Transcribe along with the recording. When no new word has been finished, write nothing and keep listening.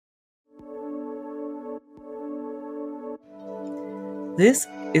This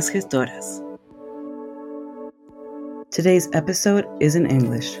is Gestoras. Today's episode is in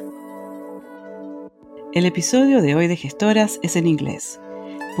English. El episodio de hoy de Gestoras es en inglés.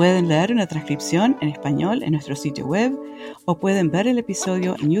 Pueden leer una transcripción en español en nuestro sitio web o pueden ver el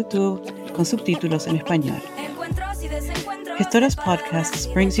episodio en YouTube con subtítulos en español. Gestoras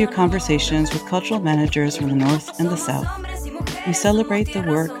Podcast brings you conversations with cultural managers from the North and the South. We celebrate the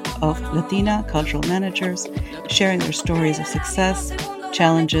work of Latina cultural managers, sharing their stories of success,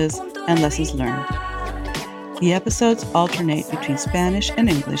 challenges, and lessons learned. The episodes alternate between Spanish and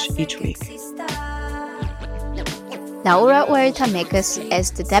English each week. Laura Huerta Migus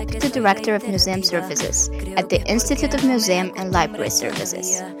is the Deputy Director of Museum Services at the Institute of Museum and Library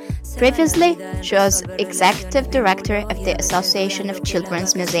Services. Previously, she was Executive Director of the Association of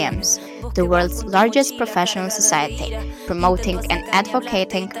Children's Museums, the world's largest professional society, promoting and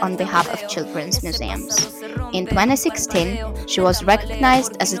advocating on behalf of children's museums. In 2016, she was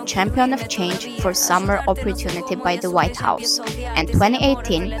recognized as a champion of change for summer opportunity by the White House, and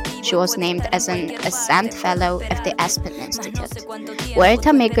 2018, she was named as an Ascent Fellow of the Aspen Institute.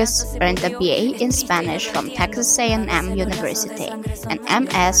 Huerta Migus earned a BA in Spanish from Texas A&M University, an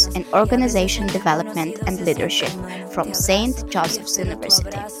MS in Organization Development and Leadership from St. Joseph's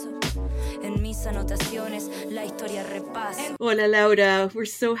University. Hola, Laura. We're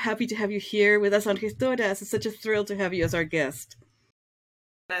so happy to have you here with us on Gestoras. It's such a thrill to have you as our guest.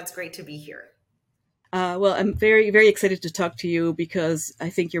 That's great to be here. Well, I'm very, very excited to talk to you because I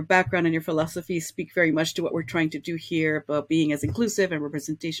think your background and your philosophy speak very much to what we're trying to do here about being as inclusive and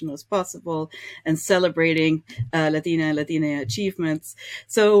representational as possible and celebrating Latina and Latina achievements.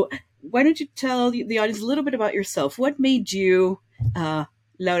 So why don't you tell the audience a little bit about yourself? What made you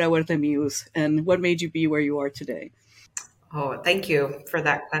Laura Huerta Migus, and what made you be where you are today? Oh, thank you for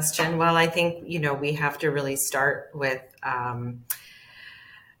that question. Well, I think, we have to really start with our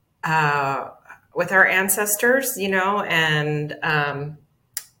ancestors, and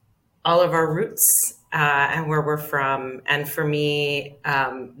all of our roots and where we're from. And for me,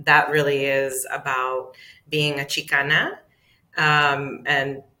 that really is about being a Chicana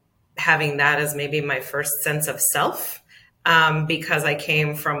and having that as maybe my first sense of self. Because I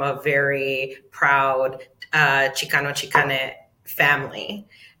came from a very proud Chicano-Chicane family.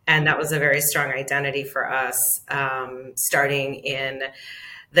 And that was a very strong identity for us, starting in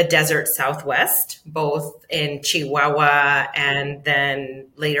the desert Southwest, both in Chihuahua and then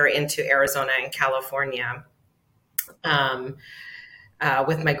later into Arizona and California,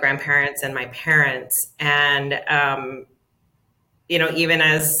 with my grandparents and my parents. And, even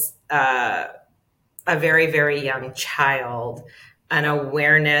as a very, very young child, an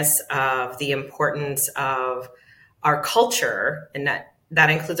awareness of the importance of our culture, and that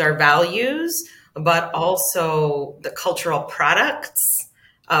includes our values, but also the cultural products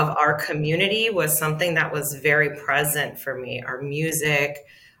of our community was something that was very present for me. Our music,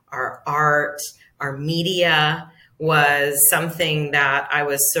 our art, our media was something that I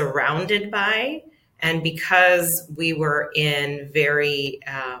was surrounded by. And because we were in very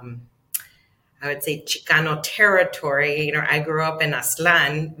I would say Chicano territory. I grew up in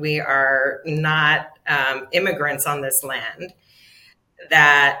Aztlán. We are not immigrants on this land.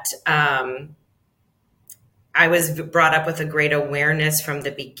 That I was brought up with a great awareness from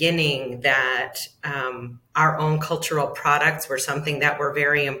the beginning that our own cultural products were something that were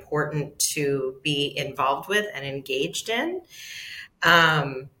very important to be involved with and engaged in.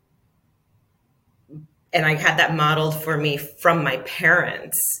 And I had that modeled for me from my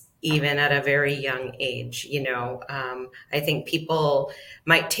parents, even at a very young age. I think people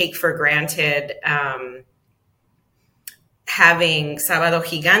might take for granted having Sábado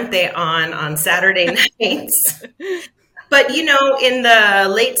Gigante on Saturday nights. But, in the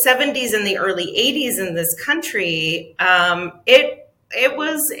late 70s and the early 80s in this country, it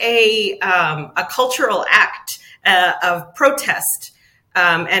was a cultural act of protest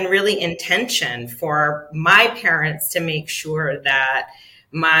and really intention for my parents to make sure that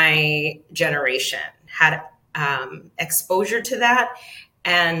my generation had exposure to that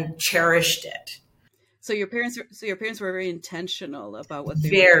and cherished it. So your parents were very intentional about what they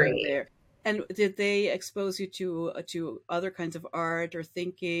were doing there. And did they expose you to other kinds of art or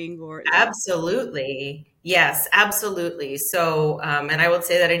thinking or? Absolutely. Yes, absolutely. So, and I would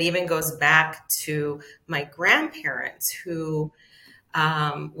say that it even goes back to my grandparents who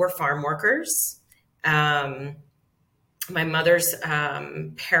were farm workers. My mother's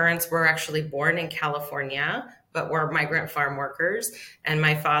parents were actually born in California, but were migrant farm workers. And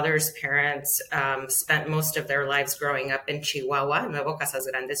my father's parents spent most of their lives growing up in Chihuahua, Nuevo Casas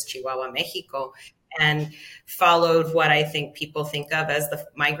Grandes, Chihuahua, Mexico. and followed what I think people think of as the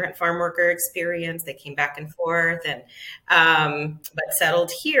migrant farm worker experience. They came back and forth and but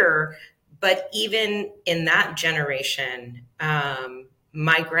settled here. But even in that generation,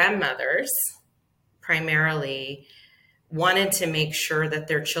 my grandmothers primarily wanted to make sure that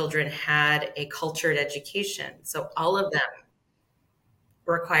their children had a cultured education. So all of them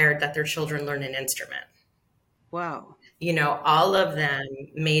required that their children learn an instrument. Wow. You know, all of them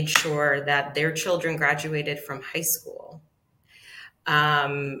made sure that their children graduated from high school.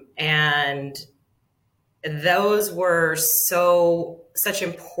 And those were such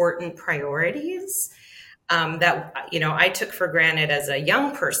important priorities that, you know, I took for granted as a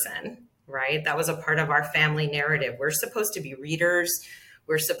young person, right? That was a part of our family narrative. We're supposed to be readers.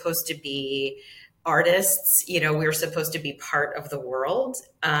 We're supposed to be artists. You know, we're supposed to be part of the world,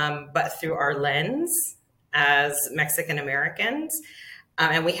 but through our lens as Mexican Americans,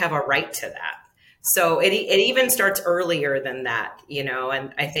 and we have a right to that. So it even starts earlier than that, you know.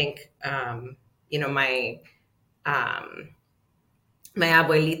 And I think, you know, my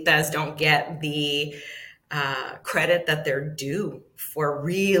abuelitas don't get the credit that they're due for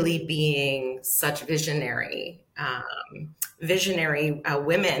really being such visionary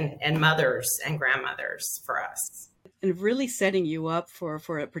women and mothers and grandmothers for us. And really setting you up for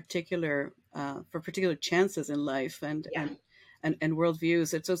a particular chances in life and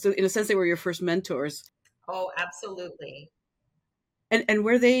worldviews. And so in a sense, they were your first mentors. Oh, absolutely. And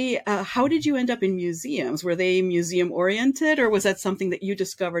were they? How did you end up in museums? Were they museum oriented, or was that something that you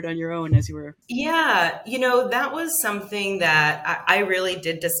discovered on your own as you were? Yeah, you know, that was something that I really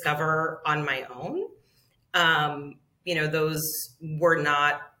did discover on my own. You know, those were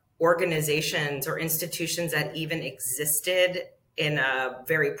not organizations or institutions that even existed in a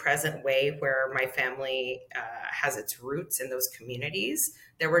very present way where my family has its roots in those communities.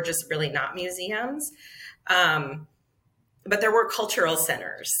 There were just really not museums. But there were cultural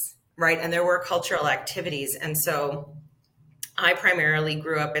centers, right? And there were cultural activities. And so I primarily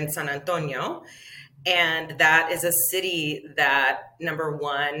grew up in San Antonio. And that is a city that, number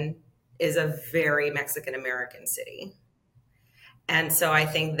one, is a very Mexican American city. And so I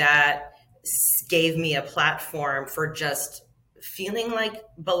think that gave me a platform for just feeling like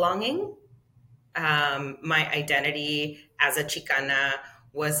belonging. My identity as a Chicana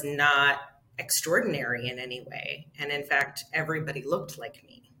was not extraordinary in any way. And in fact, everybody looked like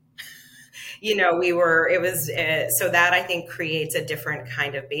me. You know, so that I think creates a different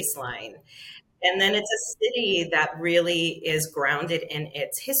kind of baseline. And then it's a city that really is grounded in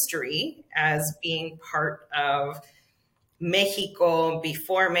its history as being part of Mexico,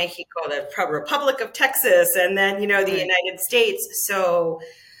 before Mexico, the Republic of Texas, and then, you know, the United States. So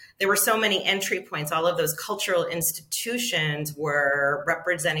there were so many entry points. All of those cultural institutions were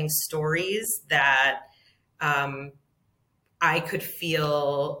representing stories that I could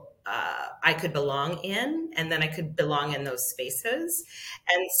feel I could belong in, and then I could belong in those spaces.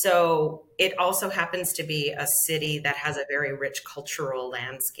 And so it also happens to be a city that has a very rich cultural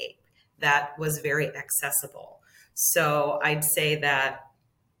landscape that was very accessible. So I'd say that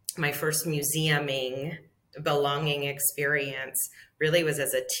my first museuming belonging experience really was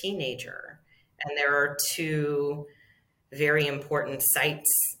as a teenager. And there are two very important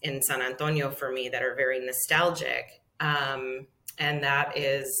sites in San Antonio for me that are very nostalgic. And that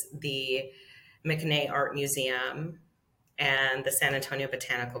is the McNay Art Museum and the San Antonio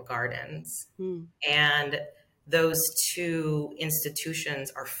Botanical Gardens. And those two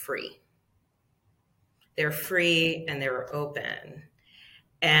institutions are free. They're free and they were open.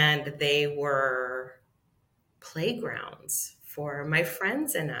 And they were playgrounds for my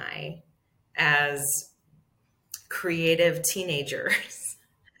friends and I as creative teenagers.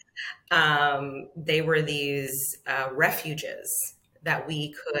 They were these refuges that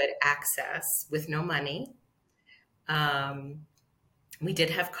we could access with no money. We did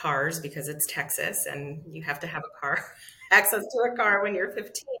have cars because it's Texas and you have to have a car, access to a car when you're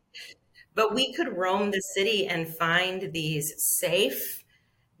 15. But we could roam the city and find these safe,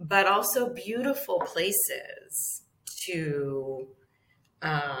 but also beautiful places to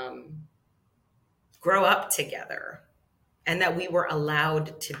grow up together and that we were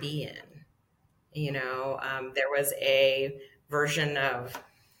allowed to be in. You know, there was a version of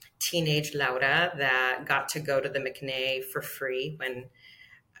teenage Laura that got to go to the McNay for free when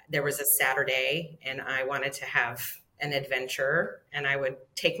there was a Saturday and I wanted to have an adventure, and I would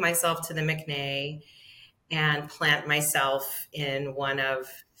take myself to the McNay and plant myself in one of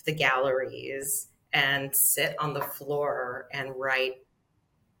the galleries and sit on the floor and write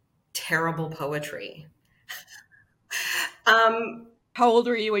terrible poetry. How old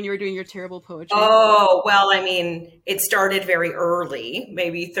were you when you were doing your terrible poetry? Oh, well, I mean, it started very early,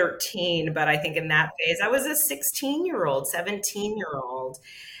 maybe 13, but I think in that phase, I was a 16-year-old, 17-year-old.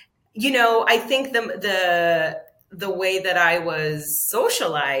 I think the way that I was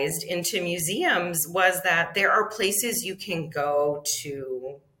socialized into museums was that there are places you can go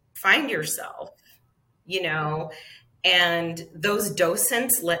to find yourself, you know, and those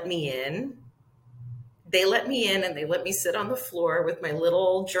docents let me in. They let me in and they let me sit on the floor with my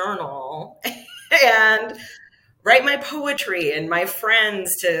little journal and write my poetry, and my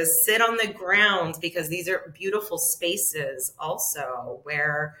friends to sit on the grounds, because these are beautiful spaces also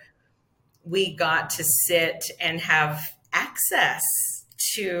where we got to sit and have access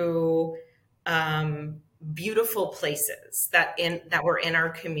to beautiful places that were in our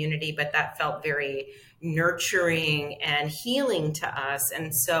community, but that felt very nurturing and healing to us.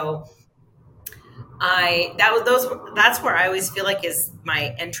 And so that's where I always feel like is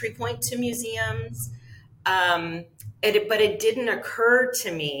my entry point to museums. But it didn't occur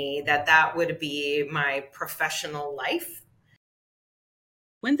to me that that would be my professional life.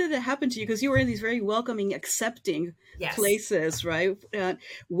 When did that happen to you? Because you were in these very welcoming, accepting Yes. places, right?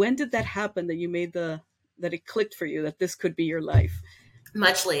 When did that happen that you made that it clicked for you that this could be your life?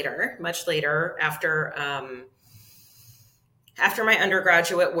 Much later, after my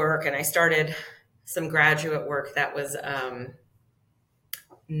undergraduate work, and I started some graduate work that was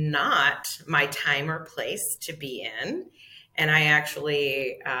not my time or place to be in. And I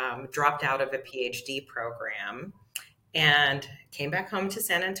actually dropped out of a PhD program and came back home to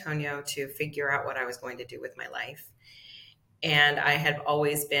San Antonio to figure out what I was going to do with my life. And I had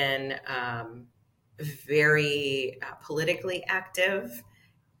always been very politically active,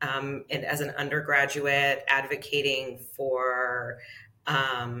 and as an undergraduate, advocating for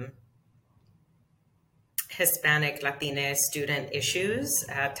Hispanic, Latina student issues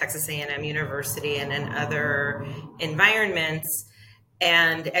at Texas A&M University and in other environments.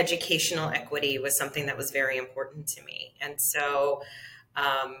 And educational equity was something that was very important to me. And so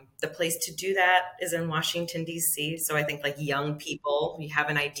the place to do that is in Washington, D.C. So I think like young people, you have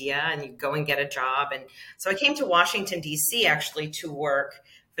an idea and you go and get a job. And so I came to Washington, D.C. actually to work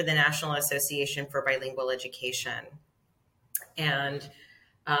for the National Association for Bilingual Education. And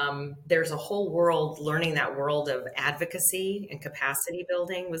there's a whole world, learning that world of advocacy and capacity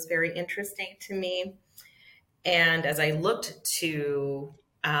building was very interesting to me. And as I looked to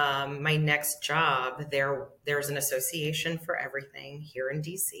my next job, there's an association for everything here in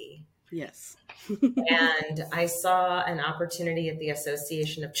DC. Yes. And I saw an opportunity at the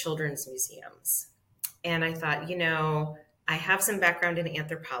Association of Children's Museums. And I thought, I have some background in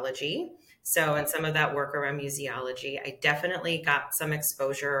anthropology. So, in some of that work around museology, I definitely got some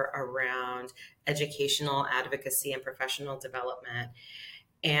exposure around educational advocacy and professional development.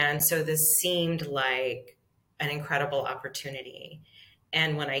 And so this seemed like an incredible opportunity.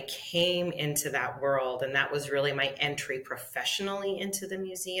 And when I came into that world, and that was really my entry professionally into the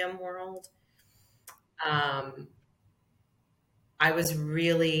museum world, I was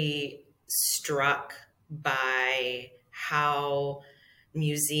really struck by how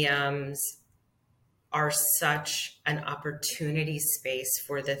museums are such an opportunity space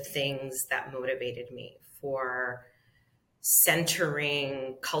for the things that motivated me, for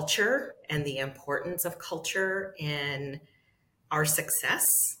centering culture and the importance of culture in our success,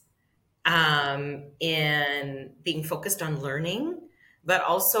 in being focused on learning, but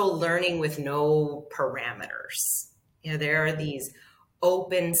also learning with no parameters. There are these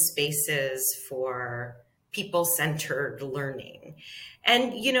open spaces for people-centered learning.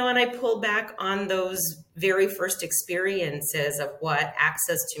 And, and I pull back on those very first experiences of what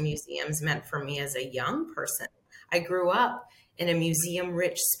access to museums meant for me as a young person. I grew up in a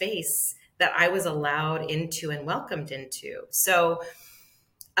museum-rich space that I was allowed into and welcomed into. So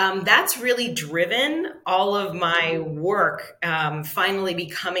that's really driven all of my work, finally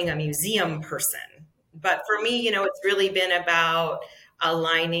becoming a museum person. But for me, it's really been about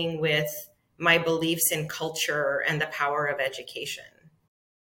aligning with my beliefs in culture and the power of education.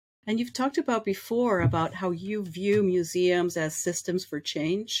 And you've talked about before about how you view museums as systems for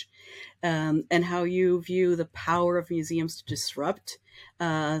change, and how you view the power of museums to disrupt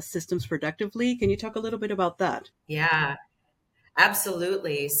systems productively. Can you talk a little bit about that? Yeah,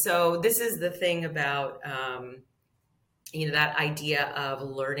 absolutely. So this is the thing about, that idea of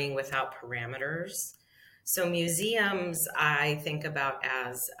learning without parameters. So museums, I think about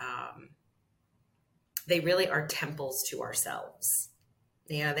as they really are temples to ourselves.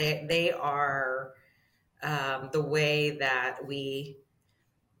 They are the way that we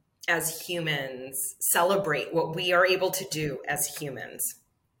as humans celebrate what we are able to do as humans.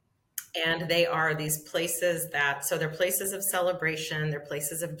 And they are these places so they're places of celebration, they're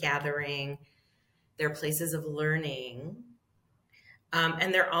places of gathering, they're places of learning.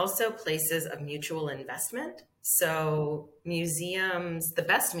 And they're also places of mutual investment. So museums, the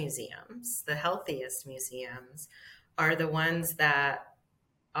best museums, the healthiest museums, are the ones that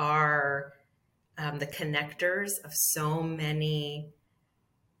are the connectors of so many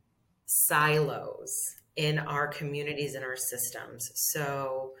silos in our communities and our systems.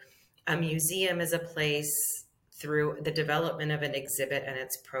 So a museum is a place through the development of an exhibit and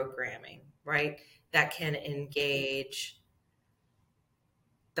its programming, right, that can engage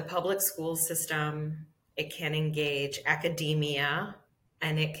the public school system, it can engage academia,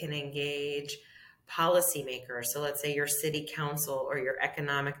 and it can engage policymakers. So let's say your city council or your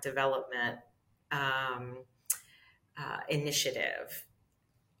economic development initiative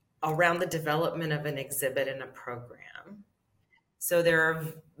around the development of an exhibit and a program. So there are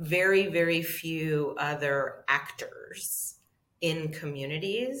very, very few other actors in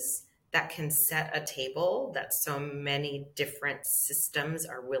communities that can set a table that so many different systems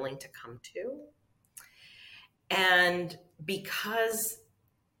are willing to come to. And because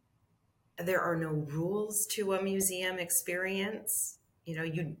there are no rules to a museum experience,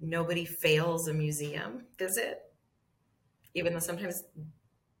 nobody fails a museum visit, even though sometimes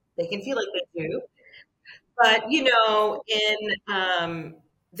they can feel like they do. But,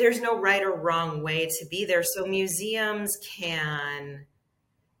 there's no right or wrong way to be there. So museums can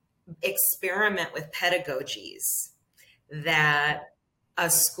experiment with pedagogies that a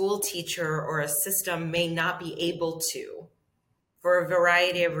school teacher or a system may not be able to for a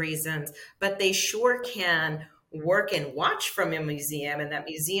variety of reasons, but they sure can work and watch from a museum, and that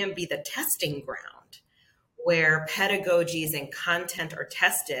museum be the testing ground where pedagogies and content are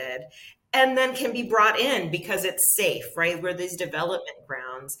tested and then can be brought in because it's safe, right? Where these development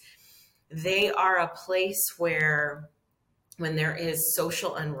grounds, they are a place where when there is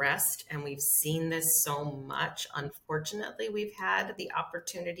social unrest, and we've seen this so much, unfortunately, we've had the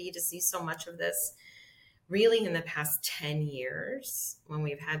opportunity to see so much of this really in the past 10 years when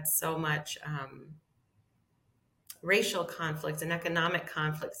we've had so much racial conflict and economic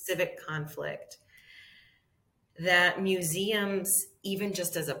conflict, civic conflict, that museums, even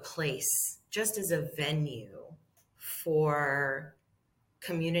just as a place, just as a venue for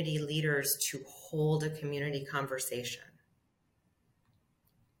community leaders to hold a community conversation,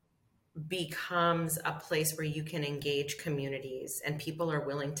 becomes a place where you can engage communities and people are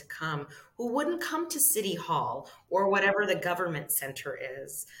willing to come who wouldn't come to City Hall or whatever the government center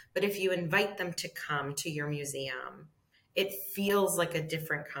is. But if you invite them to come to your museum, it feels like a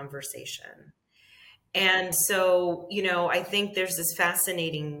different conversation. And so, I think there's this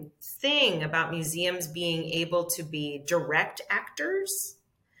fascinating thing about museums being able to be direct actors,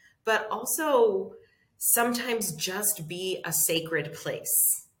 but also sometimes just be a sacred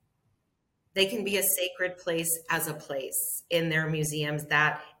place. They can be a sacred place as a place in their museums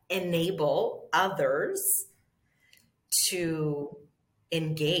that enable others to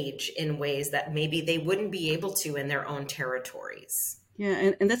engage in ways that maybe they wouldn't be able to in their own territories.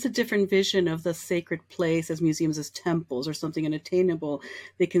 Yeah, and that's a different vision of the sacred place as museums as temples or something unattainable.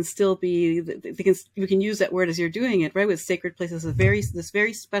 They can still be, we can use that word as you're doing it, right? With sacred place as this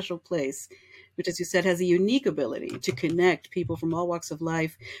very special place, which, as you said, has a unique ability to connect people from all walks of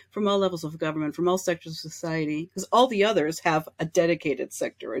life, from all levels of government, from all sectors of society, because all the others have a dedicated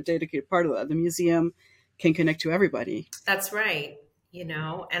sector, a dedicated part of that. The museum can connect to everybody. That's right.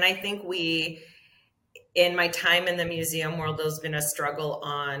 And I think in my time in the museum world, there's been a struggle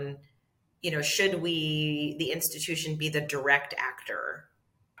on, should the institution be the direct actor,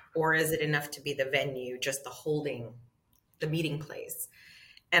 or is it enough to be the venue, just the meeting place?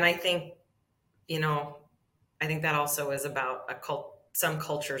 And I think, that also is about some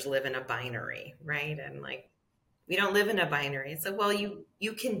cultures live in a binary, right? And we don't live in a binary. It's like, well,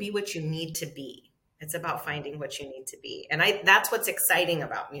 you can be what you need to be. It's about finding what you need to be. And that's what's exciting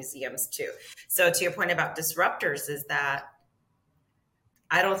about museums too. So to your point about disruptors is that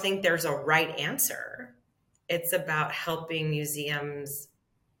I don't think there's a right answer. It's about helping museums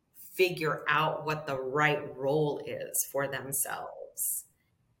figure out what the right role is for themselves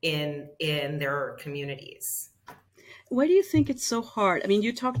in their communities. Why do you think it's so hard? I mean,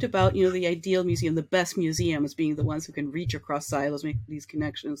 you talked about, the ideal museum, the best museums being the ones who can reach across silos, make these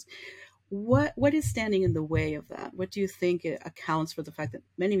connections. What is standing in the way of that? What do you think accounts for the fact that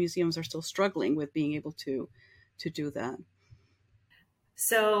many museums are still struggling with being able to do that?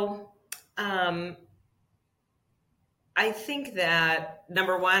 So I I think that,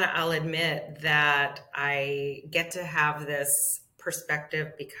 number one, I'll admit that I get to have this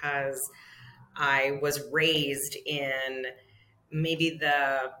perspective because I was raised in maybe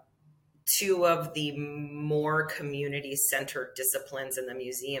the two of the more community-centered disciplines in the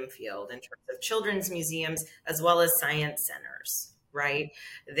museum field in terms of children's museums as well as science centers, right?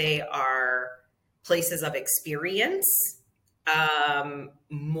 They are places of experience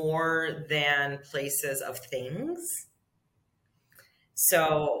more than places of things.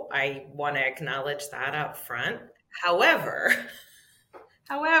 So I want to acknowledge that up front. However,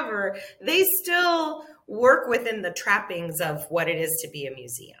 they still work within the trappings of what it is to be a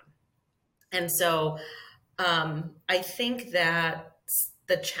museum. And so I think that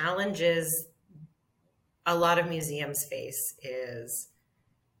the challenges a lot of museums face is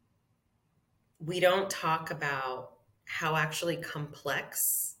we don't talk about how actually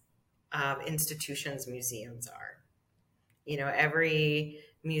complex institutions museums are. You know, every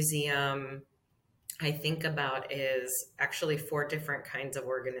museum I think about is actually 4 different kinds of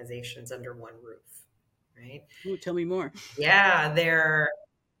organizations under one roof, right? Ooh, tell me more. Yeah, they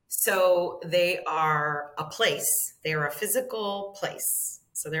are a place. They are a physical place.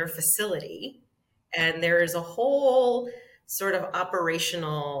 So they're a facility. And there is a whole sort of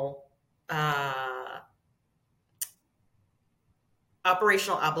operational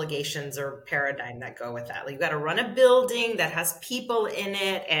obligations or paradigm that go with that. Like, you've got to run a building that has people in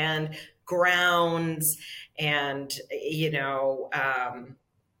it and grounds and,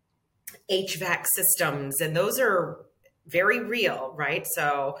 HVAC systems. And those are very real, right?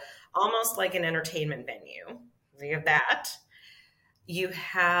 So almost like an entertainment venue. You have that. You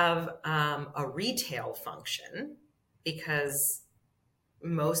have a retail function because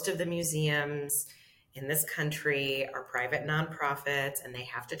most of the museums in this country are private nonprofits and they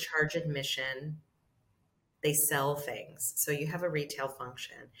have to charge admission. They sell things. So you have a retail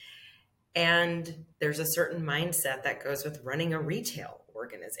function. And there's a certain mindset that goes with running a retail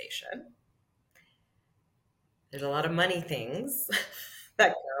organization. There's a lot of money things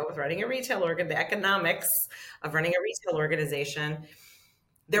that go with running a retail the economics of running a retail organization.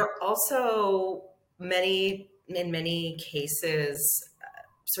 There are also in many cases,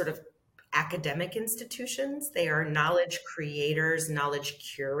 sort of academic institutions. They are knowledge creators, knowledge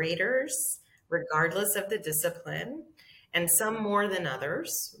curators, regardless of the discipline, and some more than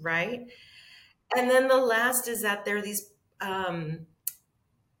others, right? And then the last is that there are these,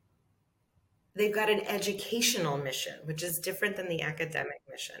 they've got an educational mission, which is different than the academic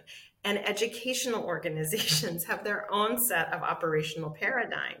mission. And educational organizations have their own set of operational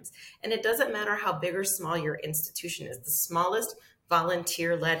paradigms. And it doesn't matter how big or small your institution is. The smallest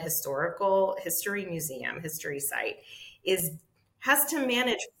volunteer-led history museum, history site, has to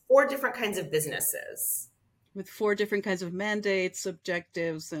manage 4 different kinds of businesses. With 4 different kinds of mandates,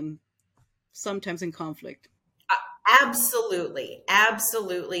 objectives, and sometimes in conflict. Absolutely.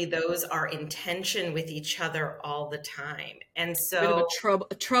 Those are in tension with each other all the time. And so a bit of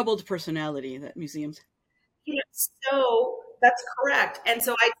a troubled personality that museums. So that's correct. And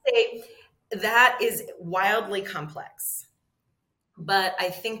so I'd say that is wildly complex. But I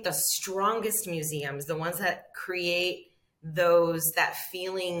think the strongest museums, the ones that create that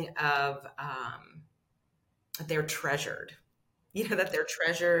feeling of that they're treasured,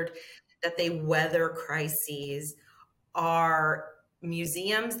 that they weather crises, are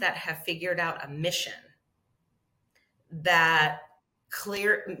museums that have figured out a mission that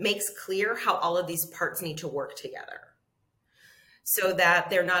makes clear how all of these parts need to work together so that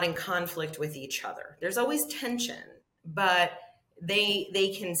they're not in conflict with each other. There's always tension, but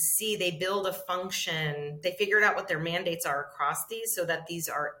they can see, they build a function, they figured out what their mandates are across these so that these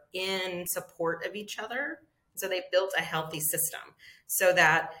are in support of each other. So they built a healthy system so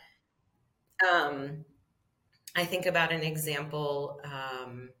that I think about an example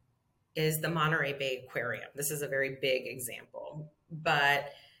is the Monterey Bay Aquarium. This is a very big example,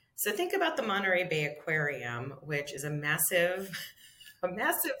 but so think about the Monterey Bay Aquarium, which is a massive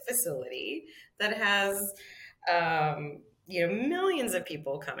facility that has millions of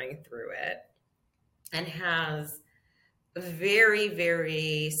people coming through it and has very,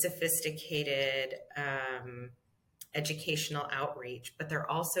 very sophisticated educational outreach, but they're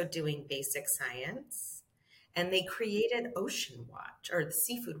also doing basic science. And they created Ocean Watch or the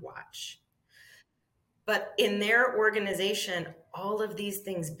Seafood Watch. But in their organization, all of these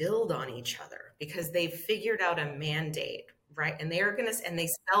things build on each other because they've figured out a mandate, right? And they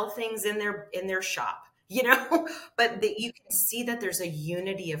sell things in their shop, but you can see that there's a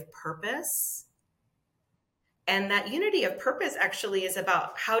unity of purpose. And that unity of purpose actually is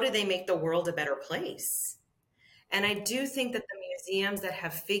about how do they make the world a better place? And I do think that the museums that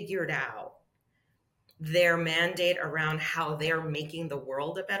have figured out their mandate around how they're making the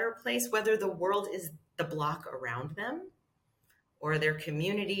world a better place, whether the world is the block around them or their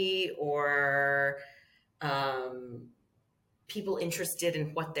community or people interested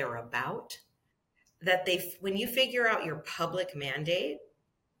in what they're about, that when you figure out your public mandate,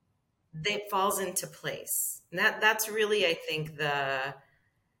 it falls into place. And that's really, I think, the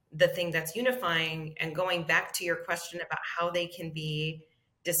thing that's unifying. And going back to your question about how they can be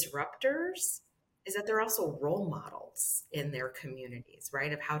disruptors, is that they're also role models in their communities,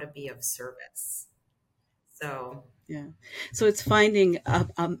 right? Of how to be of service. So yeah, so it's finding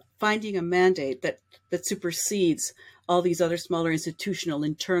a mandate that supersedes all these other smaller institutional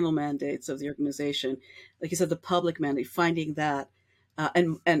internal mandates of the organization. Like you said, the public mandate, finding that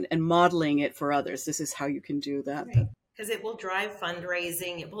and modeling it for others. This is how you can do that. Right. Because it will drive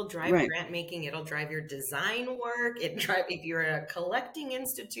fundraising, it will drive Right. grant making, it'll drive your design work, if you're a collecting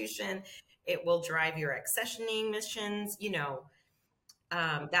institution, it will drive your accessioning missions.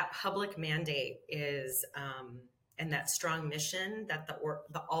 That public mandate is and that strong mission that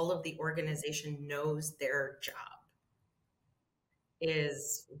all of the organization knows their job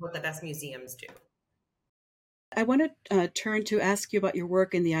is what the best museums do. I want to turn to ask you about your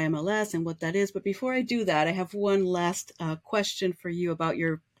work in the IMLS and what that is. But before I do that, I have one last question for you about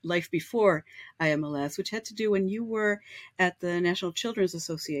your life before IMLS, which had to do when you were at the National Children's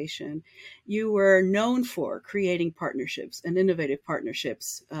Association. You were known for creating partnerships and innovative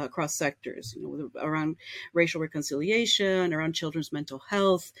partnerships across sectors, around racial reconciliation, around children's mental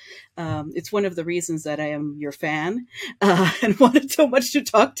health. It's one of the reasons that I am your fan and wanted so much to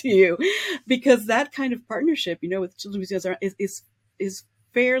talk to you, because that kind of partnership, with children's museums is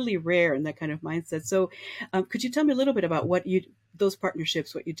fairly rare in that kind of mindset. So could you tell me a little bit about those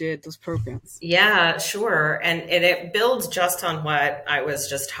partnerships, what you did, those programs? Yeah, sure. And it builds just on what I was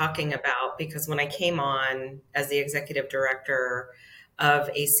just talking about, because when I came on as the executive director of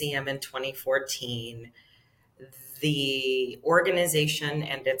ACM in 2014, the organization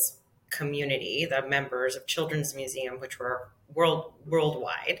and its community, the members of Children's Museum, which were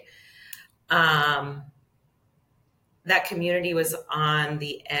worldwide, that community was on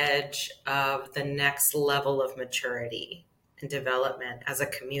the edge of the next level of maturity and development as a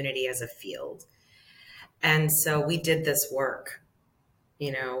community, as a field. And so we did this work.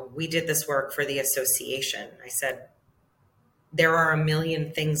 We did this work for the association. I said, there are a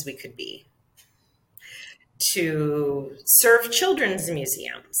million things we could be to serve children's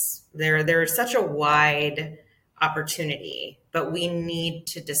museums. There's such a wide opportunity, but we need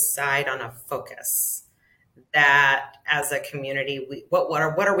to decide on a focus that as a community, what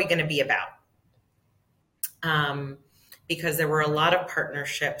are we going to be about? Because there were a lot of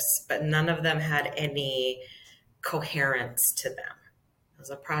partnerships, but none of them had any coherence to them. There was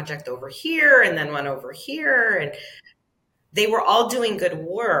a project over here and then one over here, and they were all doing good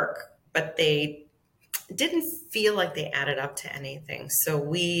work, but they didn't feel like they added up to anything. So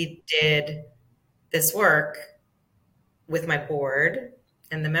we did this work with my board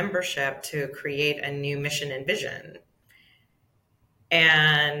and the membership to create a new mission and vision.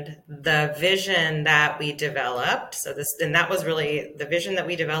 And the vision that we developed, that was really the vision that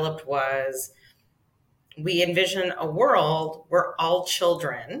we developed, was we envision a world where all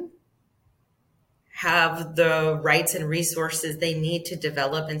children have the rights and resources they need to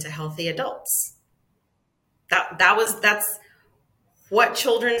develop into healthy adults. That's what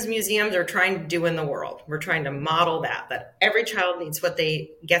children's museums are trying to do in the world. We're trying to model that every child gets what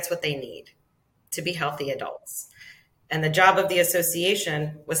they need to be healthy adults. And the job of the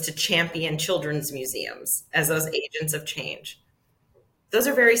association was to champion children's museums as those agents of change. Those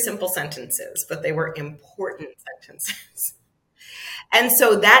are very simple sentences, but they were important sentences. And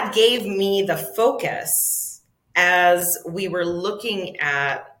so that gave me the focus as we were looking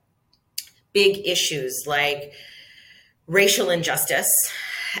at big issues like racial injustice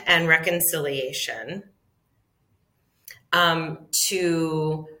and reconciliation,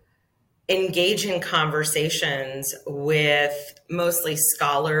 to engage in conversations with mostly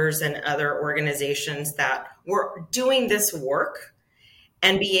scholars and other organizations that were doing this work,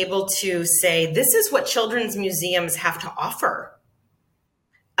 and be able to say, this is what children's museums have to offer.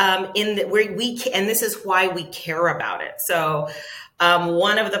 And this is why we care about it. So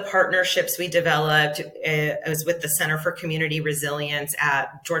one of the partnerships we developed was with the Center for Community Resilience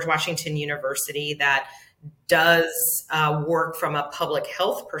at George Washington University, that does work from a public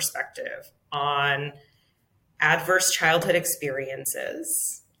health perspective on adverse childhood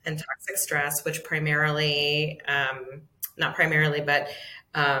experiences and toxic stress, which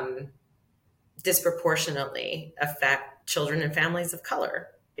disproportionately affect children and families of color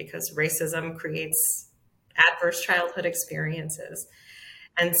because racism creates adverse childhood experiences.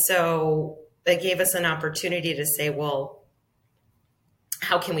 And so they gave us an opportunity to say, well,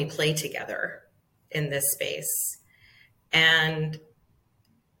 how can we play together in this space? And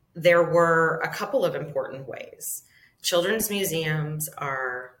there were a couple of important ways. Children's museums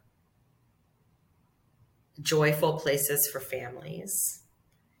are joyful places for families,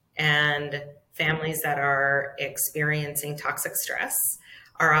 and families that are experiencing toxic stress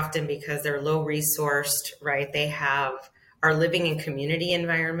are often because they're low resourced, right? They are living in community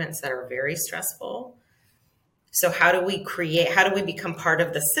environments that are very stressful. So how do we become part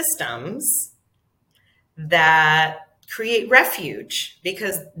of the systems that create refuge?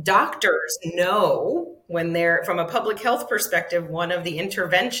 Because doctors know when they're, from a public health perspective, one of the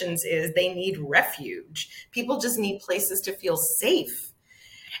interventions is they need refuge. People just need places to feel safe.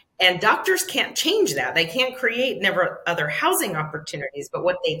 And doctors can't change that. They can't create never other housing opportunities. But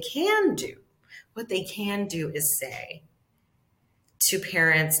what they can do is say to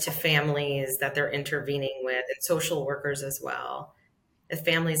parents, to families that they're intervening with, and social workers as well, the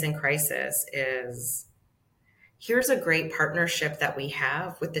families in crisis, is here's a great partnership that we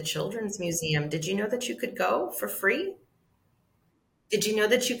have with the Children's Museum. Did you know that you could go for free? Did you know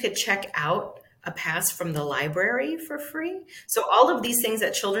that you could check out a pass from the library for free? So all of these things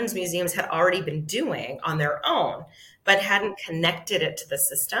that children's museums had already been doing on their own, but hadn't connected it to the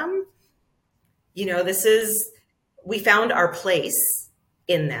system. We found our place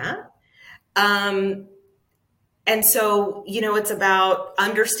in that. And so, it's about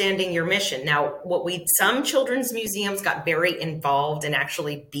understanding your mission. Now, some children's museums got very involved in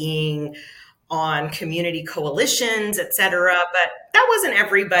actually being on community coalitions, et cetera, but that wasn't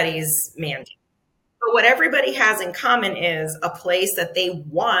everybody's mandate. But what everybody has in common is a place that they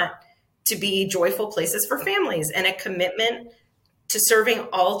want to be joyful places for families and a commitment to serving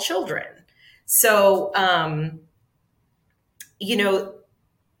all children. So,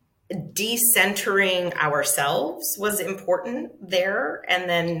 decentering ourselves was important there, and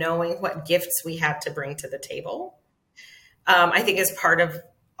then knowing what gifts we had to bring to the table. I think is part of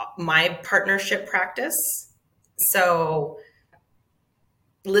my partnership practice. So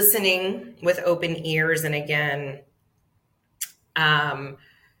listening with open ears, and again,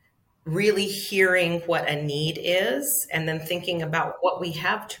 really hearing what a need is, and then thinking about what we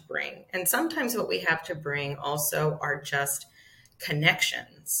have to bring. And sometimes what we have to bring also are just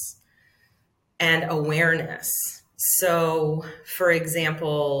connections and awareness. So, for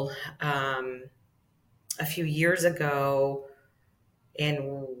example, a few years ago,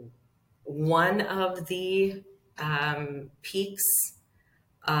 in one of the peaks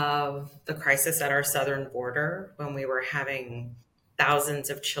of the crisis at our southern border, when we were having thousands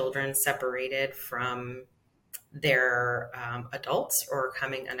of children separated from their adults or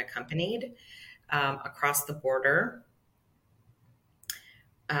coming unaccompanied across the border,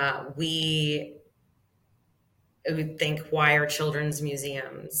 we would think, why are children's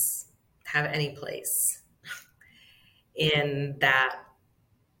museums have any place in that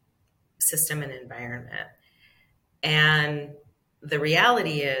system and environment? And the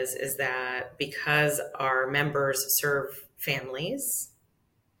reality is that because our members serve families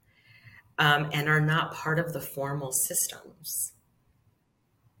and are not part of the formal systems,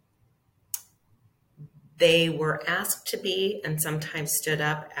 they were asked to be, and sometimes stood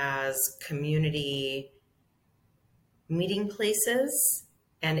up as, community meeting places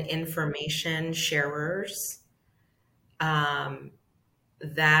and information sharers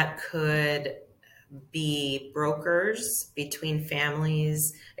that could be brokers between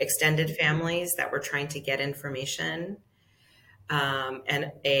families, extended families that were trying to get information,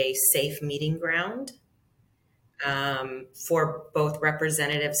 and a safe meeting ground for both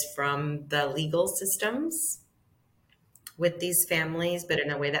representatives from the legal systems with these families, but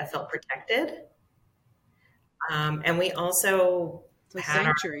in a way that felt protected. And we also had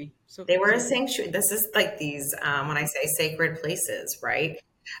sanctuary. They were a sanctuary. This is like these, when I say sacred places, right?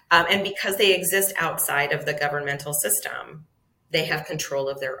 And because they exist outside of the governmental system, they have control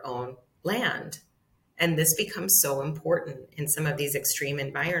of their own land. And this becomes so important in some of these extreme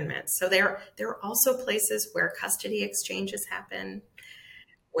environments. So there are also places where custody exchanges happen,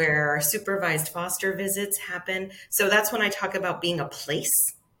 where supervised foster visits happen. So that's when I talk about being a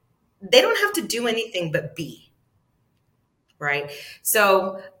place. They don't have to do anything but be, right?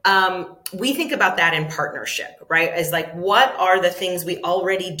 So we think about that in partnership, right? As like, what are the things we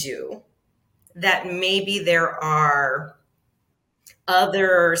already do that maybe there are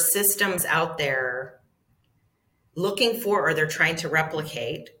other systems out there looking for, or they're trying to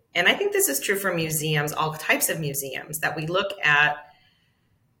replicate, and I think this is true for museums, all types of museums, that we look at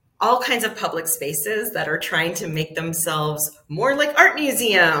all kinds of public spaces that are trying to make themselves more like art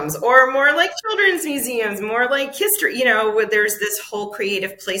museums or more like children's museums, more like history, where there's this whole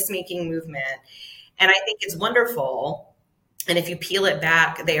creative placemaking movement. And I think it's wonderful. And if you peel it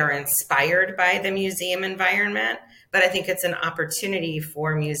back, they are inspired by the museum environment. But I think it's an opportunity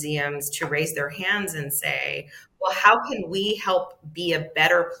for museums to raise their hands and say, well, how can we help be a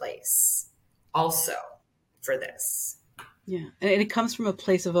better place also for this? Yeah, and it comes from a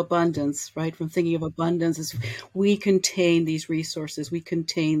place of abundance, right? From thinking of abundance as we contain these resources, we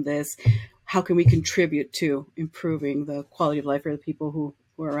contain this. How can we contribute to improving the quality of life for the people who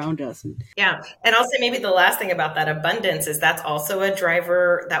are around us? Yeah, and I'll say maybe the last thing about that abundance is that's also a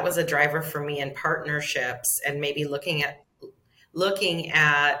driver. That was a driver for me in partnerships, and maybe looking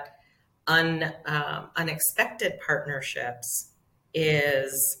at unexpected partnerships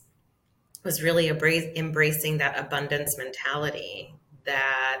was really embracing that abundance mentality,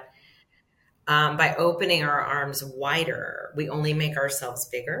 that by opening our arms wider, we only make ourselves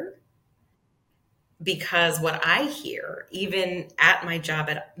bigger. Because what I hear, even at my job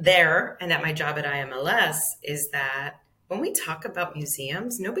and at my job at IMLS, is that when we talk about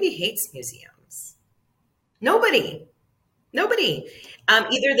museums, nobody hates museums. Nobody.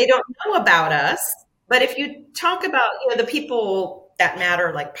 Either they don't know about us, but if you talk about the people that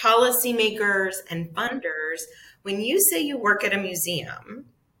matter, like policymakers and funders, when you say you work at a museum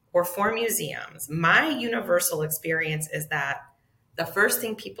or for museums, my universal experience is that the first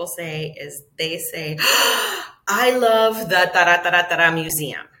thing people say is they say, I love the da-da-da-da-da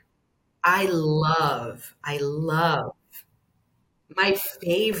museum. I love my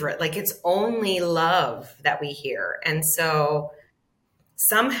favorite, like it's only love that we hear. And so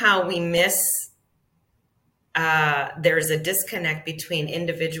somehow we miss, there's a disconnect between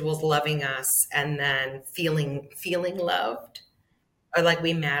individuals loving us and then feeling loved or like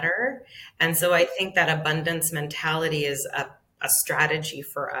we matter. And so I think that abundance mentality is a strategy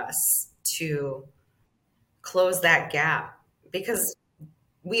for us to close that gap because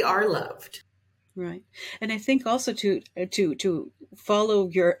we are loved. Right. And I think also to follow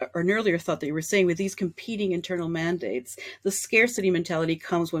an earlier thought that you were saying with these competing internal mandates, the scarcity mentality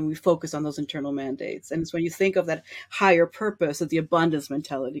comes when we focus on those internal mandates. And it's when you think of that higher purpose that the abundance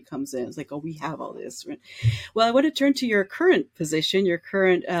mentality comes in. It's like, oh, we have all this. Well, I want to turn to your current position, your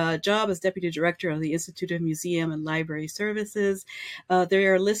current job as Deputy Director of the Institute of Museum and Library Services.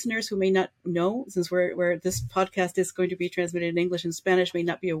 There are listeners who may not know, since where this podcast is going to be transmitted in English and Spanish, may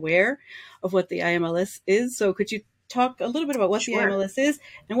not be aware of what the IMLS is. So could you talk a little bit about what the IMLS is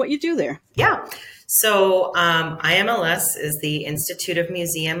and what you do there? Yeah. So IMLS is the Institute of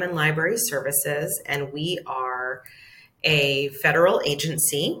Museum and Library Services, and we are a federal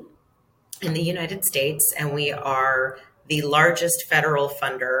agency in the United States, and we are the largest federal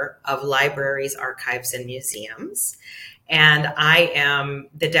funder of libraries, archives, and museums. And I am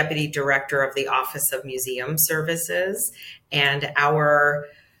the Deputy Director of the Office of Museum Services, and our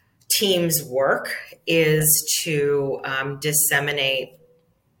team's work is to disseminate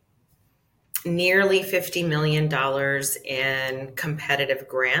nearly $50 million in competitive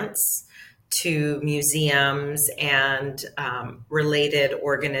grants to museums and related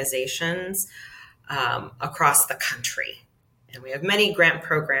organizations across the country. And we have many grant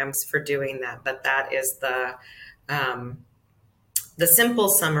programs for doing that, but that is the simple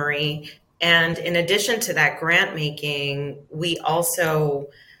summary. And in addition to that grant making, we also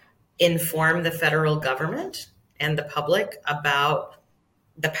inform the federal government and the public about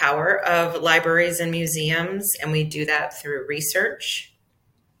the power of libraries and museums. And we do that through research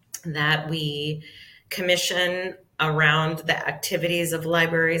that we commission around the activities of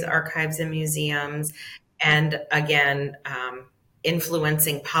libraries, archives, and museums. And again,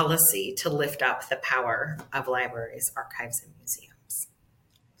 influencing policy to lift up the power of libraries, archives, and museums.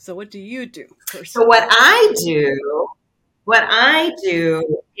 So what do you do? So what I do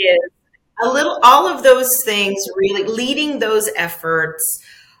is all of those things, really leading those efforts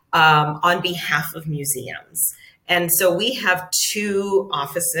on behalf of museums. And so we have two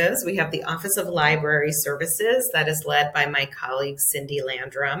offices. We have the Office of Library Services that is led by my colleague, Cindy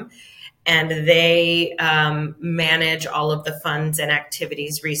Landrum, and they manage all of the funds and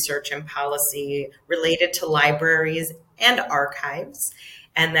activities, research and policy related to libraries and archives.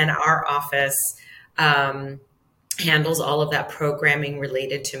 And then our office handles all of that programming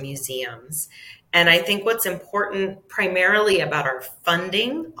related to museums. And I think what's important primarily about our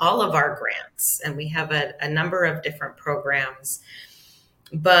funding, all of our grants, and we have a number of different programs,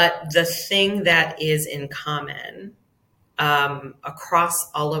 but the thing that is in common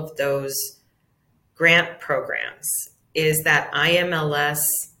across all of those grant programs is that IMLS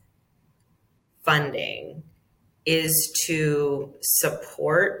funding is to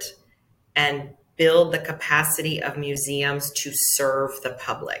support and build the capacity of museums to serve the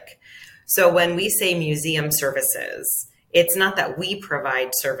public. So when we say museum services, it's not that we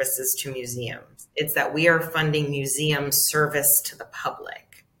provide services to museums. It's that we are funding museum service to the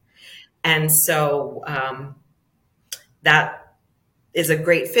public. And so that is a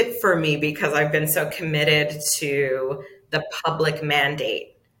great fit for me because I've been so committed to the public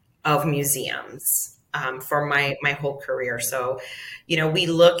mandate of museums for my whole career. So, we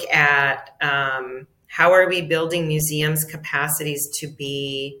look at how are we building museums' capacities to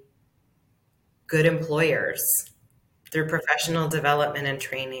be good employers through professional development and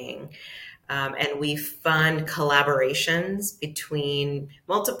training. And we fund collaborations between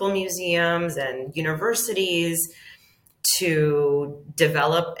multiple museums and universities to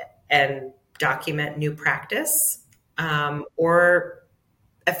develop and document new practice or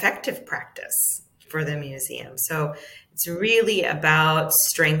effective practice for the museum. So it's really about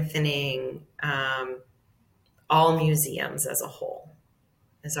strengthening all museums as a whole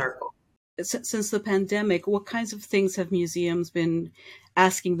is our goal. Since the pandemic, what kinds of things have museums been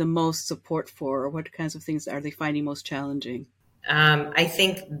asking the most support for, or what kinds of things are they finding most challenging? I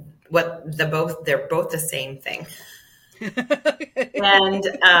think they're both the same thing. And,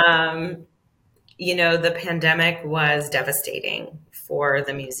 the pandemic was devastating for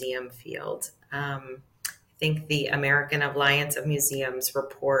the museum field. I think the American Alliance of Museums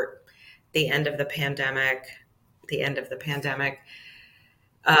report the end of the pandemic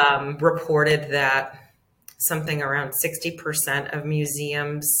reported that something around 60% of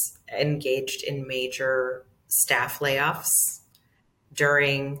museums engaged in major staff layoffs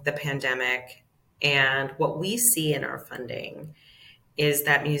during the pandemic. And what we see in our funding is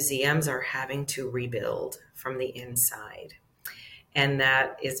that museums are having to rebuild from the inside. And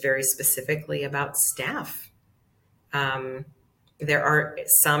that is very specifically about staff. There are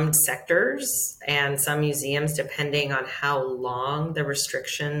some sectors and some museums, depending on how long the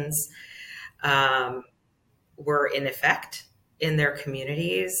restrictions were in effect in their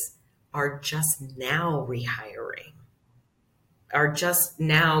communities, are just now rehiring, are just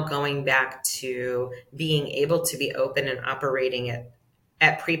now going back to being able to be open and operating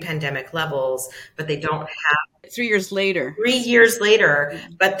at pre-pandemic levels, but they don't have 3 years later. 3 years later,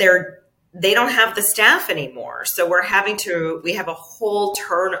 but they don't have the staff anymore. So we have a whole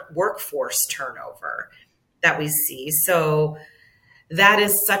workforce turnover that we see. So that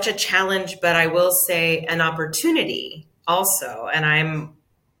is such a challenge, but I will say an opportunity also. And I'm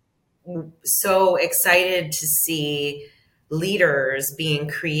so excited to see leaders being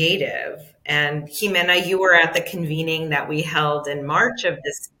creative. And Jimena, you were at the convening that we held in March of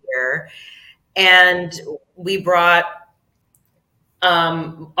this year, and we brought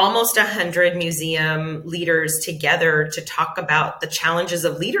almost 100 museum leaders together to talk about the challenges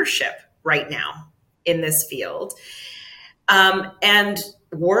of leadership right now in this field. And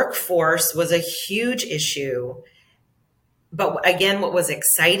workforce was a huge issue. But again, what was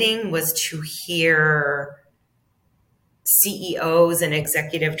exciting was to hear CEOs and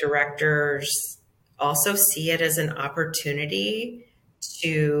executive directors also see it as an opportunity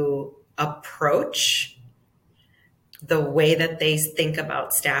to approach the way that they think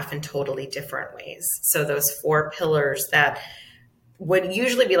about staff in totally different ways. So those 4 pillars that would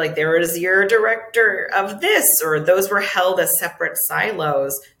usually be like, there is your director of this, or those were held as separate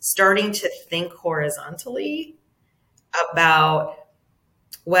silos, starting to think horizontally about,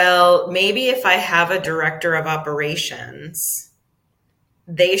 well, maybe if I have a director of operations,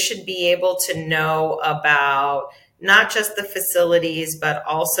 they should be able to know about not just the facilities, but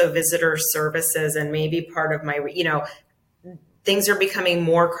also visitor services, and maybe part of my, things are becoming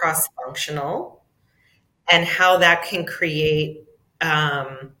more cross-functional, and how that can create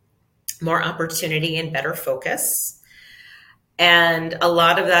more opportunity and better focus. And a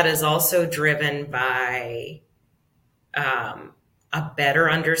lot of that is also driven by a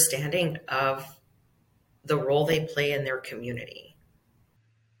better understanding of the role they play in their community.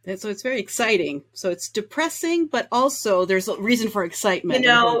 And so it's very exciting. So it's depressing, but also there's a reason for excitement.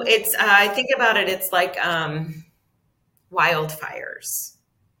 It's I think about it, it's like wildfires,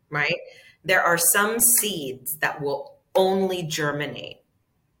 right? There are some seeds that will only germinate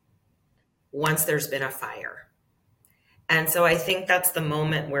once there's been a fire. And so I think that's the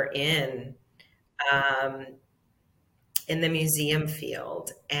moment we're in the museum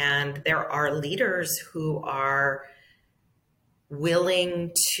field. And there are leaders who are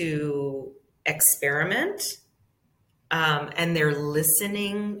willing to experiment And they're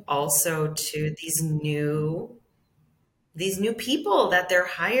listening also to these new people that they're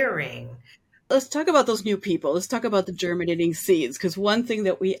hiring. Let's talk about those new people. Let's talk about the germinating seeds, because one thing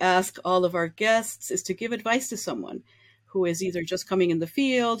that we ask all of our guests is to give advice to someone who is either just coming in the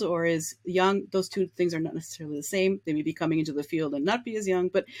field or is young. Those two things are not necessarily the same. They may be coming into the field and not be as young,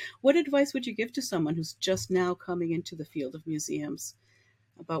 but what advice would you give to someone who's just now coming into the field of museums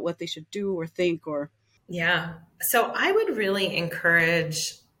about what they should do or think? Or Yeah. So I would really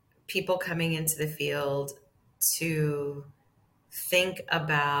encourage people coming into the field to think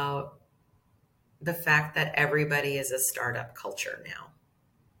about the fact that everybody is a startup culture now.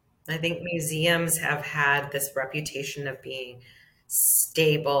 I think museums have had this reputation of being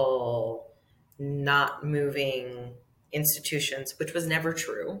stable, not moving institutions, which was never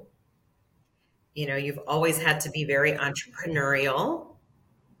true. You know, you've always had to be very entrepreneurial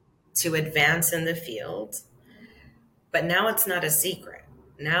to advance in the field, but now it's not a secret.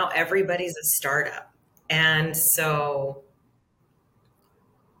 Now everybody's a startup. And so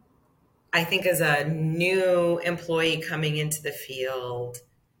I think as a new employee coming into the field,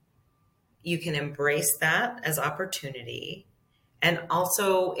 you can embrace that as opportunity. And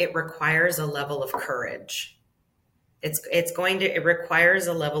also it requires a level of courage. It requires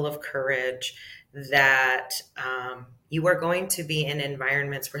a level of courage that you are going to be in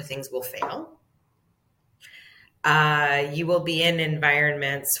environments where things will fail. You will be in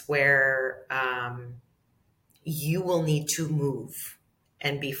environments where you will need to move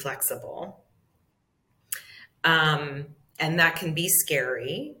and be flexible. And that can be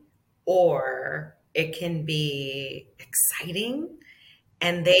scary, or it can be exciting.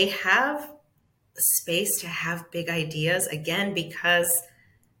 And they have space to have big ideas, again, because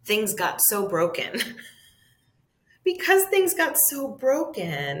things got so broken. Because things got so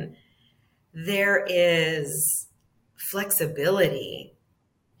broken, there is flexibility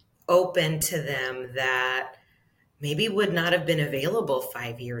open to them that maybe would not have been available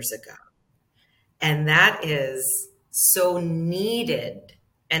 5 years ago. And that is so needed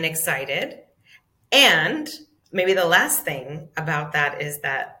and excited. And maybe the last thing about that is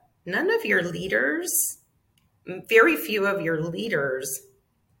that none of your leaders, very few of your leaders,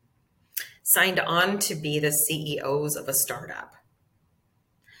 signed on to be the CEOs of a startup.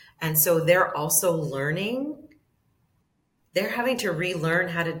 And so they're also learning, they're having to relearn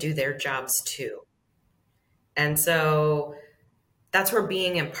how to do their jobs too. And so that's where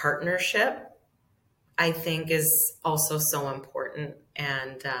being in partnership, I think, is also so important.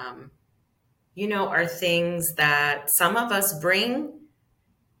 And, are things that some of us bring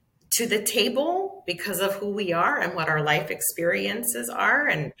to the table because of who we are and what our life experiences are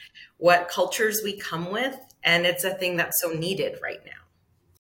and what cultures we come with. And it's a thing that's so needed right now.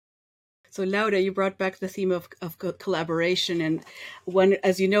 So Laura, you brought back the theme of collaboration. And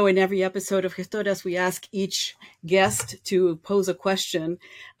as you know, in every episode of Gestoras, we ask each guest to pose a question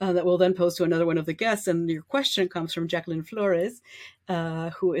that we'll then pose to another one of the guests. And your question comes from Jacqueline Flores,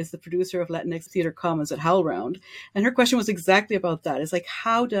 who is the producer of Latinx Theater Commons at HowlRound. And her question was exactly about that. It's like,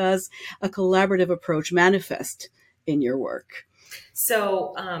 how does a collaborative approach manifest in your work?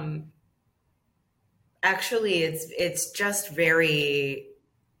 So actually, it's just very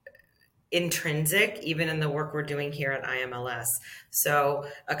intrinsic, even in the work we're doing here at IMLS. So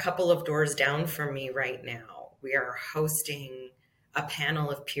a couple of doors down from me right now, we are hosting a panel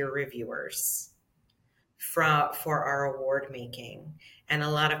of peer reviewers for our award making. And a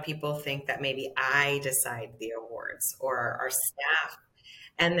lot of people think that maybe I decide the awards or our staff.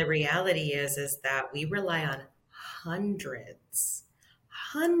 And the reality is that we rely on hundreds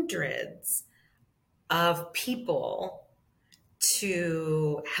of people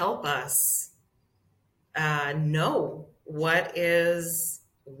to help us know what is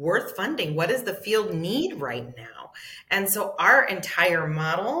worth funding, what does the field need right now. And so our entire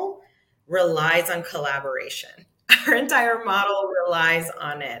model relies on collaboration. Our entire model relies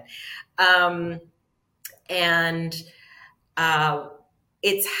on it. And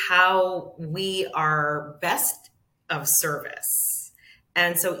it's how we are best of service.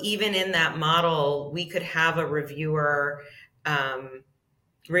 And so even in that model, we could have a reviewer,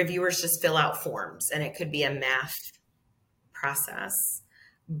 reviewers just fill out forms, and it could be a math process.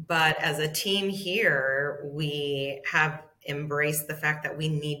 But as a team here, we have embraced the fact that we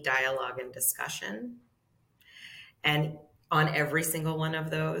need dialogue and discussion. And on every single one of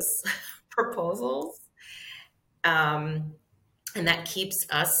those proposals, and that keeps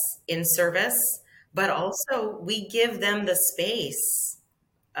us in service, but also we give them the space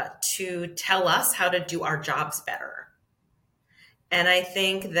to tell us how to do our jobs better. And I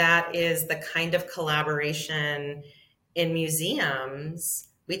think that is the kind of collaboration in museums,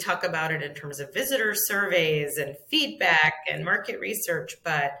 we talk about it in terms of visitor surveys and feedback and market research,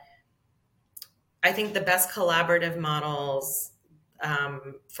 but I think the best collaborative models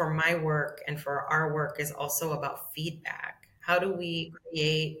for my work and for our work is also about feedback. How do we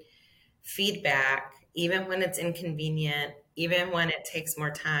create feedback, even when it's inconvenient, even when it takes more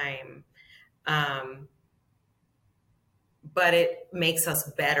time, um, but it makes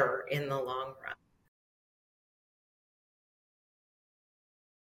us better in the long run?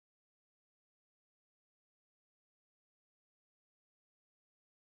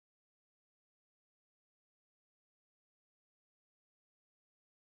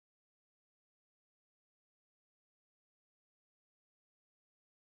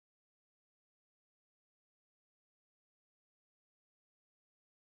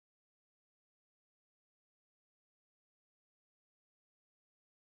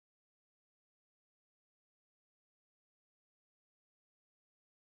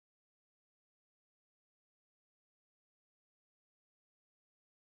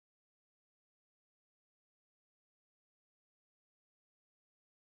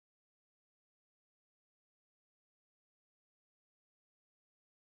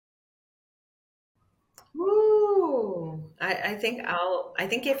 Ooh, I think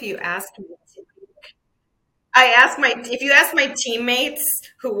if you ask me, if you ask my teammates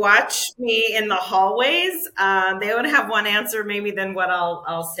who watch me in the hallways, they would have one answer maybe than what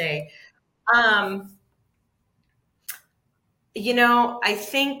I'll say. Um, I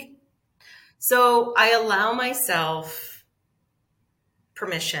think so. I allow myself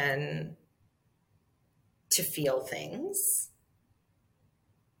permission to feel things.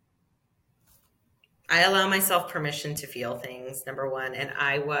 I allow myself permission to feel things, number one. And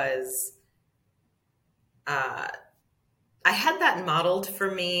uh, I had that modeled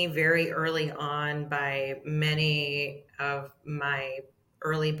for me very early on by many of my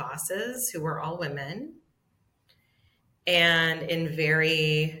early bosses who were all women and in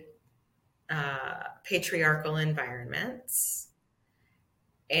very patriarchal environments.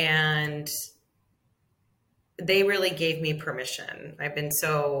 And they really gave me permission. I've been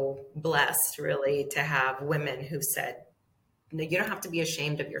so blessed, really, to have women who said, no, you don't have to be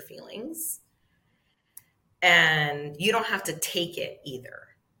ashamed of your feelings. And you don't have to take it either.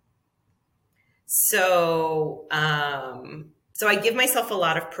 So I give myself a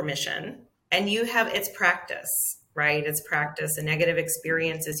lot of permission, and it's practice, right? It's practice. And negative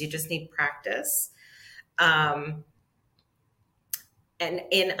experiences, you just need practice. Um, and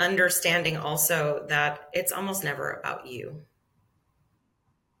in understanding also that it's almost never about you.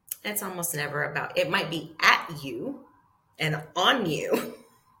 It's almost never about, it might be at you and on you,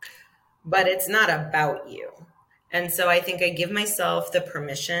 but it's not about you. And so I think I give myself the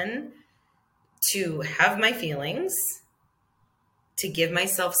permission to have my feelings, to give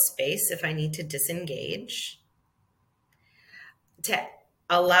myself space if I need to disengage, to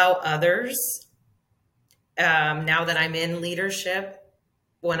allow others, now that I'm in leadership,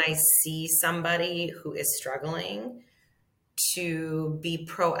 when I see somebody who is struggling, to be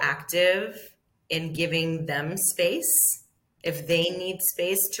proactive in giving them space if they need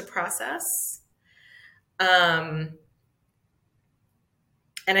space to process. Um,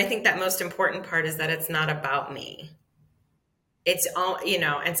 and I think that most important part is that it's not about me. It's all,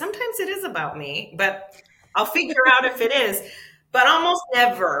 and sometimes it is about me, but I'll figure out if it is. But almost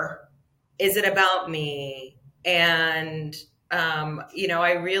never is it about me. And,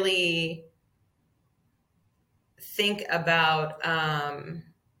 I really think about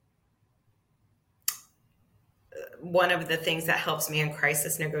one of the things that helps me in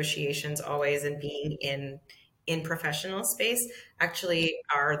crisis negotiations always, and being in professional space, actually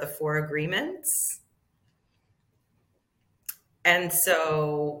are the four agreements. And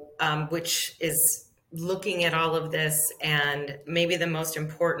so, which is looking at all of this, and maybe the most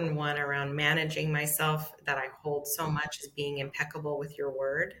important one around managing myself that I hold so much is being impeccable with your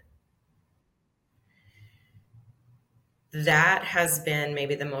word. That has been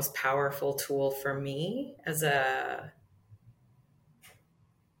maybe the most powerful tool for me as a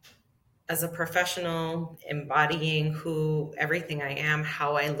professional, embodying everything I am,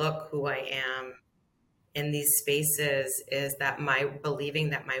 how I look, who I am in these spaces, is that believing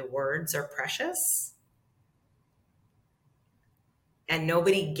that my words are precious and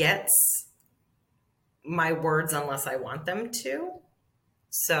nobody gets my words unless I want them to.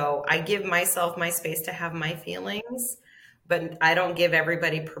 So I give myself my space to have my feelings, but I don't give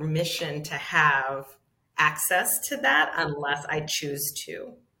everybody permission to have access to that unless I choose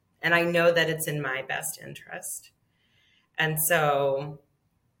to. And I know that it's in my best interest. And so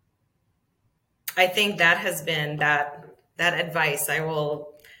I think that has been that advice. I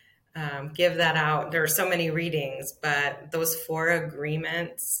will give that out. There are so many readings, but those 4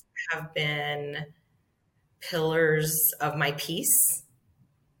 agreements have been pillars of my peace.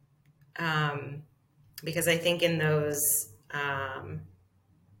 Because I think in those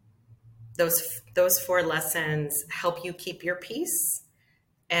 4 lessons help you keep your peace.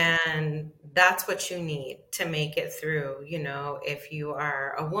 And that's what you need to make it through. You know, if you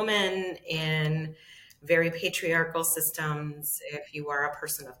are a woman in very patriarchal systems, if you are a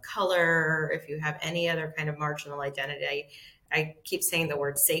person of color, if you have any other kind of marginal identity, I keep saying the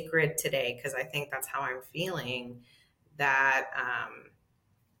word sacred today because I think that's how I'm feeling, that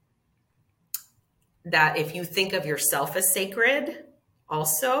that if you think of yourself as sacred,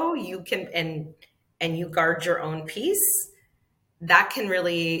 also you can, and you guard your own peace, that can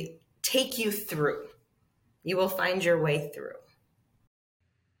really take you through. You will find your way through.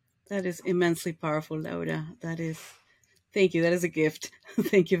 That is immensely powerful, Laura. Thank you. That is a gift.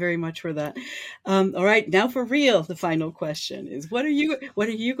 Thank you very much for that. All right, now for real, the final question is: what are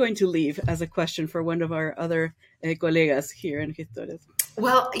you going to leave as a question for one of our other colegas here in Gestoras?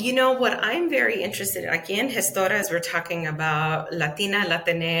 Well, you know what I'm very interested in, aquí en Gestoras, we're talking about Latine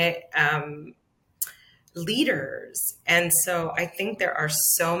leaders. And so I think there are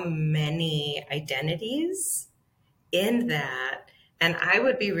so many identities in that. And I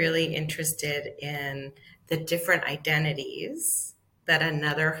would be really interested in the different identities that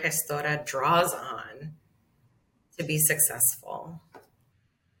another gestora draws on to be successful.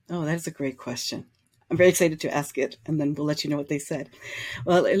 Oh, that is a great question. I'm very excited to ask it, and then we'll let you know what they said.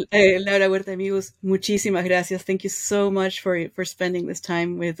 Well, Laura Huerta, Migus, muchísimas gracias. Thank you so much for spending this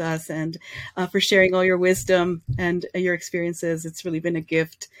time with us and for sharing all your wisdom and your experiences. It's really been a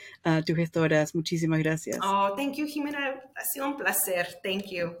gift to Gestoras. Muchísimas gracias. Oh, thank you, Jimena. Ha sido un placer.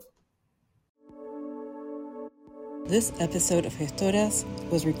 Thank you. This episode of Gestoras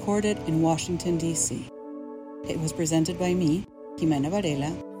was recorded in Washington, D.C. It was presented by me, Jimena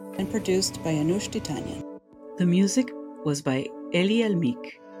Varela, and produced by Anush Titanyan. The music was by Eli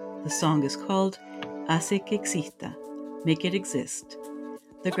Almik. The song is called Hace que exista, Make it exist.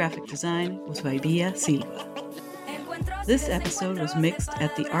 The graphic design was by Via Silva. This episode was mixed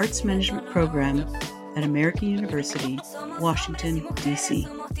at the Arts Management Program at American University, Washington, D.C.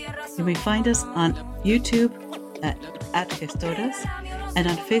 You may find us on YouTube at Gestoras and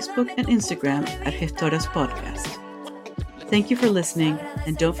on Facebook and Instagram at Gestoras Podcast. Thank you for listening,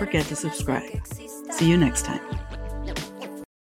 and don't forget to subscribe. See you next time.